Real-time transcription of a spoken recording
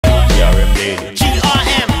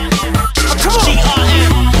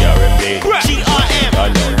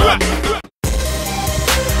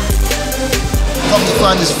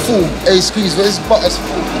man is full. A Squeezy, where's his butter's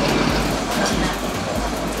full?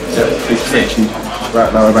 Yeah, big Fekky.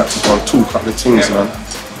 Right now we're about to go and talk up the things, man.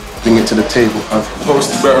 Bring it to the table.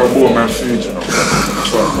 Posty better award man food, you know.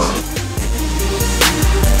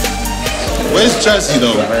 Where's Jazzy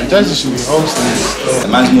though, man? Jazzy should be hosting this. The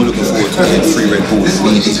man's more looking forward to getting 3 Red Bulls.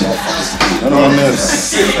 We need these motherfuckers to do. I know I'm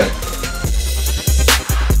nervous.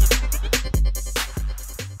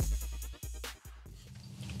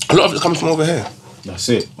 A lot of it comes from over here. That's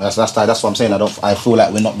it. That's what I'm saying. I feel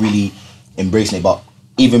like we're not really embracing it. But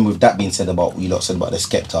even with that being said about what you lot said about the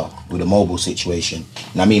Skepta with the MOBO situation,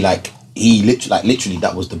 and I mean like he literally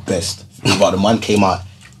that was the best. But the man came out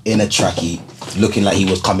in a trackie, looking like he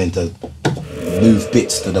was coming to move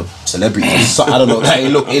bits to the celebrities. So, I don't know. Like,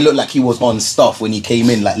 it looked like he was on stuff when he came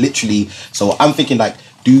in. Like literally. So I'm thinking like,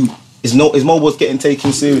 Is MOBOS getting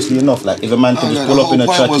taken seriously enough? Like, if a man can just pull up in a trackie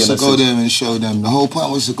and... The whole point was to go there and show them. The whole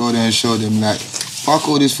point was to go there and show them, like, fuck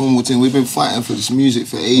all this formal thing. We've been fighting for this music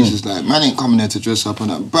for ages. Like, man ain't coming there to dress up on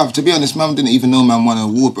that. Bruv, to be honest, man didn't even know man won an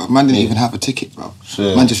award, bruv. Man didn't even have a ticket, bruv.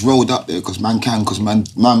 Sure. Man just rolled up there because man can, because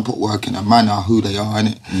man put work in and man are who they are,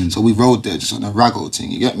 innit? So we rolled there just on a raggle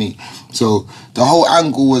thing, you get me? So the whole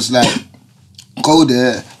angle was like, go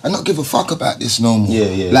there and not give a fuck about this no more.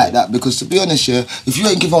 Like that, because to be honest, yeah, if you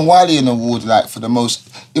ain't given Wiley an award like for the most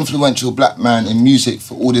influential black man in music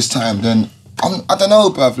for all this time, then I don't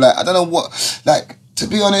know, bruv. Like, I don't know what, like, to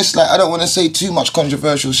be honest, like, I don't want to say too much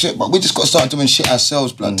controversial shit, but we just got to start doing shit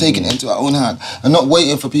ourselves, blood, taking it into our own hand and not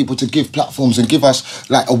waiting for people to give platforms and give us,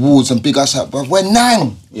 like, awards and big us up, bruv. We're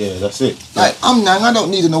Nang. Yeah, that's it. Like, I'm Nang. I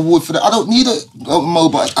don't need an award for that. I don't need a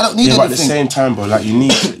MOBO. I don't need anything. But at the same time, bro, like,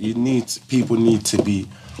 people need to be...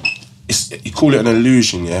 you call it an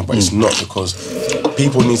illusion, yeah, but it's not, because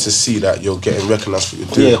people need to see that you're getting recognised for what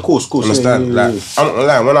you're doing. Yeah, of course. Understand? Yeah. I'm not gonna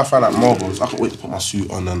lie, when I find out MOBOS, I can't wait to put my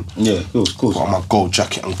suit on and put on my gold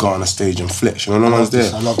jacket and go on the stage and flex. You know, no one's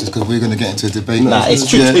there. I love this because we're gonna get into a debate. Nah, it's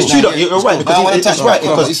true. It's true. You're right. Because it's right.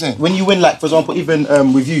 Because when you win, like, for example, even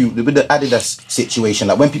with you with the Adidas situation,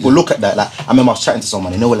 like when people look at that, like I remember I was chatting to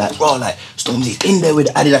someone and they were like, "Bro, like Stormzy's in there with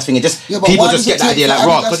the Adidas thing," and just people just get the idea like,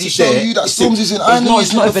 "Right," because he's there. Stormzy's in. I know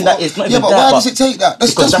it's not even that. It's not even that. Yeah, but why does it take that?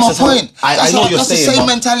 That's my point. I know you're saying. That's the same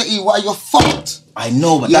mentality why you're fucked. I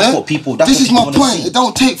know, but that's what people... This is my point. It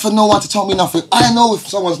don't take for no one to tell me nothing. I know if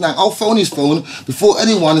someone's like, I'll phone his phone before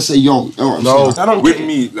anyone and say, yo, no, I don't. With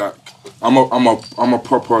me, like, I'm a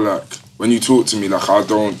proper, like, when you talk to me, like, I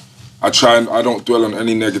don't dwell on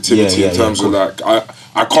any negativity in terms of like,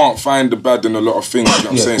 I can't find the bad in a lot of things, you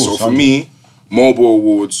know what I'm saying? So for me, MOBO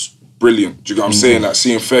Awards, brilliant. Do you get what I'm saying? Like,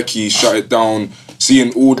 seeing Fekky shut it down,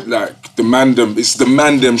 seeing all, like, the mandem, it's the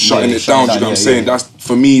mandem shutting it down, do you know what I'm saying? That's,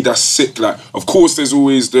 for me, that's sick. Like, of course there's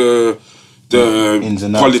always the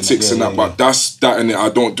politics and that, but that's that in it. I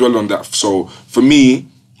don't dwell on that. So for me,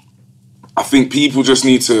 I think people just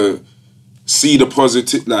need to see the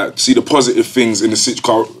positive things in the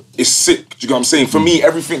situation. It's sick, do you know what I'm saying? For me,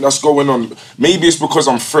 everything that's going on, maybe it's because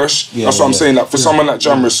I'm fresh. That's what I'm saying. Like, for someone like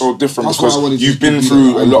Jammer, it's so different because you've been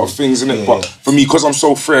through a lot of things, innit? But for me, because I'm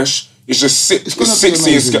so fresh, it's just sick. It's sick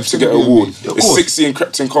seeing Skep to get an award. It's sick seeing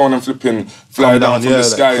Krypton Cohen and flipping fly down from the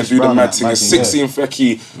sky and do the mad thing. It's sick seeing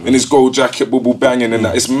Fekky in his gold jacket, bubble banging and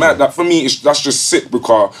that. It's mad. Like, for me, that's just sick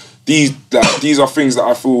because these are things that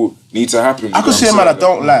I feel need to happen. I could see a man I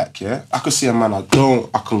don't like, yeah? I can see a man I don't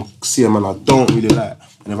really like.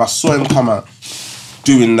 And if I saw him come out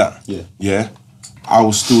doing that, I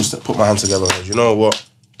will still put my hands together and go, you know what?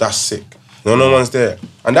 That's sick. No one's there.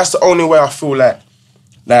 And that's the only way I feel like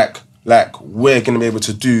we're going to be able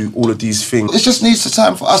to do all of these things. It just needs the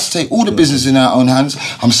time for us to take all the business in our own hands.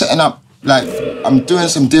 I'm setting up, like, I'm doing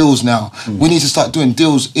some deals now. We need to start doing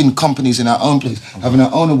deals in companies in our own place, having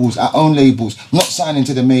our own awards, our own labels, not signing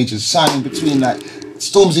to the majors, signing between, like,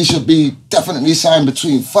 Stormzy should be definitely signed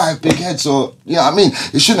between 5 big heads, or, you know what I mean?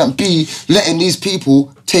 It shouldn't be letting these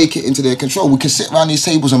people take it into their control. We can sit around these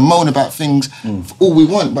tables and moan about things all we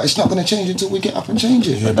want, but it's not going to change until we get up and change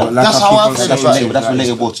it. Yeah, but like, that's how I feel about it. That's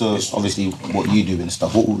relatable to, obviously, what you do and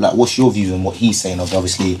stuff. What's your views on what he's saying of,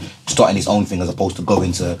 obviously, starting his own thing as opposed to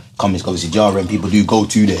going to companies? Obviously, GRM people do go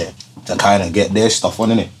to there to kind of get their stuff on,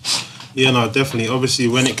 innit? Yeah, no, definitely. Obviously,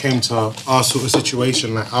 when it came to our sort of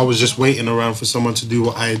situation, like, I was just waiting around for someone to do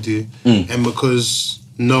what I do. And because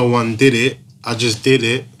no one did it, I just did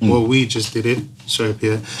it. Well, we just did it. Sorry,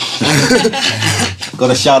 Pierre.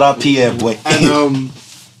 Gotta shout out Pierre, boy. And,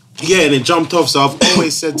 yeah, and it jumped off. So I've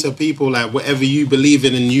always said to people, like, whatever you believe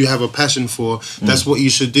in and you have a passion for, that's what you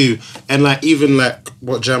should do. And, like, even, like,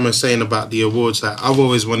 what Jam was saying about the awards, like, I've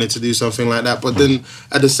always wanted to do something like that. But then,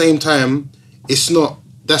 at the same time, it's not...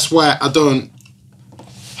 That's why I don't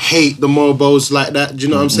hate the MOBOs like that. Do you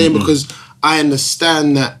know what I'm saying? Because I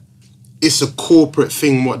understand that it's a corporate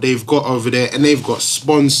thing what they've got over there, and they've got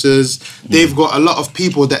sponsors. They've got a lot of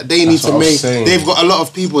people that they need to make. They've got a lot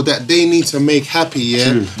of people that they need to make happy,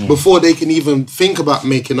 before they can even think about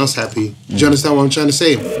making us happy. Do you understand what I'm trying to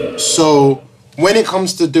say? So when it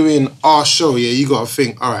comes to doing our show, you gotta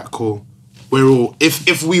think, all right, cool. We're all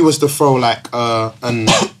if we was to throw like a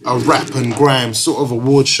rap and grime sort of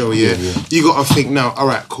award show, you gotta think now, all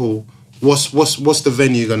right, cool. What's the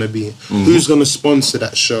venue gonna be? Who's gonna sponsor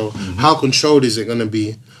that show? How controlled is it gonna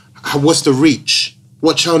be? What's the reach?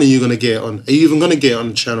 What channel are you gonna get it on? Are you even gonna get it on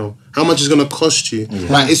the channel? How much is it gonna cost you?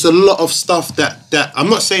 Like, it's a lot of stuff that I'm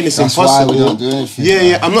not saying it's impossible. That's why we don't do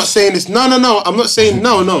anything. I'm not saying it's no. I'm not saying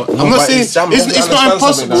no. I'm not saying it's not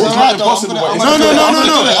impossible. It's not impossible.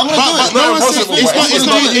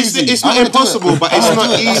 It's not impossible, but it's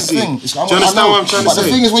not easy. Do you understand what I'm trying to say? But the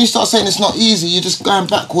thing is, when you start saying it's not easy, you're just going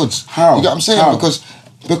backwards. How? You get what I'm saying?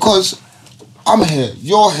 Because I'm here,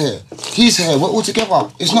 you're here, he's here, we're all together.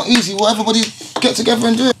 It's not easy. Well, everybody get together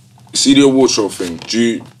and do it. See the award show thing.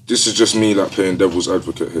 This is just me like playing devil's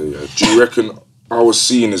advocate here. Yeah. Do you reckon our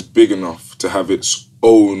scene is big enough to have its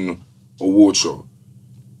own award show?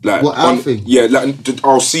 Like, what our thing? Yeah, like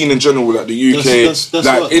our scene in general, like the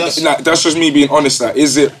UK. That's just me being honest. Like,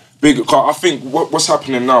 is it big? Cause I think what's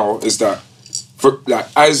happening now is that,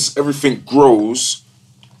 as everything grows,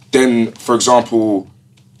 then for example,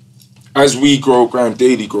 as we grow, Grime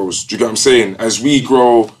Daily grows. Do you get what I'm saying? As we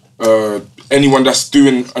grow, anyone that's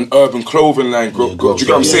doing an urban clothing line grows. Do you get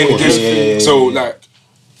what I'm saying? So like,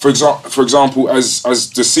 for example, as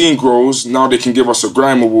the scene grows, now they can give us a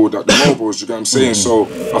Grime Award at the MOBOs. Do you get what I'm saying? So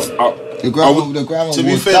the Grime Award, that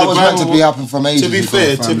was meant to be happening from ages ago.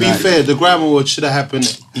 To be fair, the Grime Award should have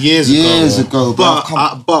happened years ago.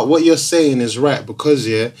 But what you're saying is right, because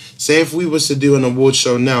say if we was to do an award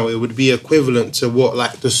show now, it would be equivalent to what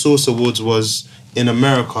like the Source Awards was in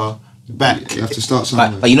America back. You have to start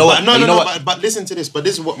somewhere. But you know what? But listen to this. But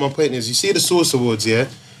this is what my point is. You see the Source Awards,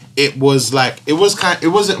 it was like it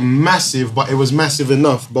wasn't massive, but it was massive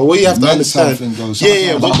enough. But what you have to understand,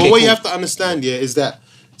 but what you have to understand, is that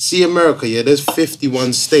see America, there's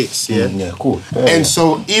 51 states, cool. And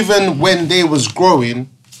so even when they was growing,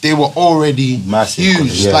 they were already massive,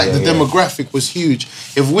 huge. The demographic was huge.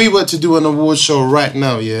 If we were to do an award show right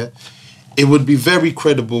now, it would be very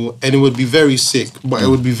credible and it would be very sick, but it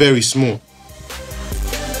would be very small.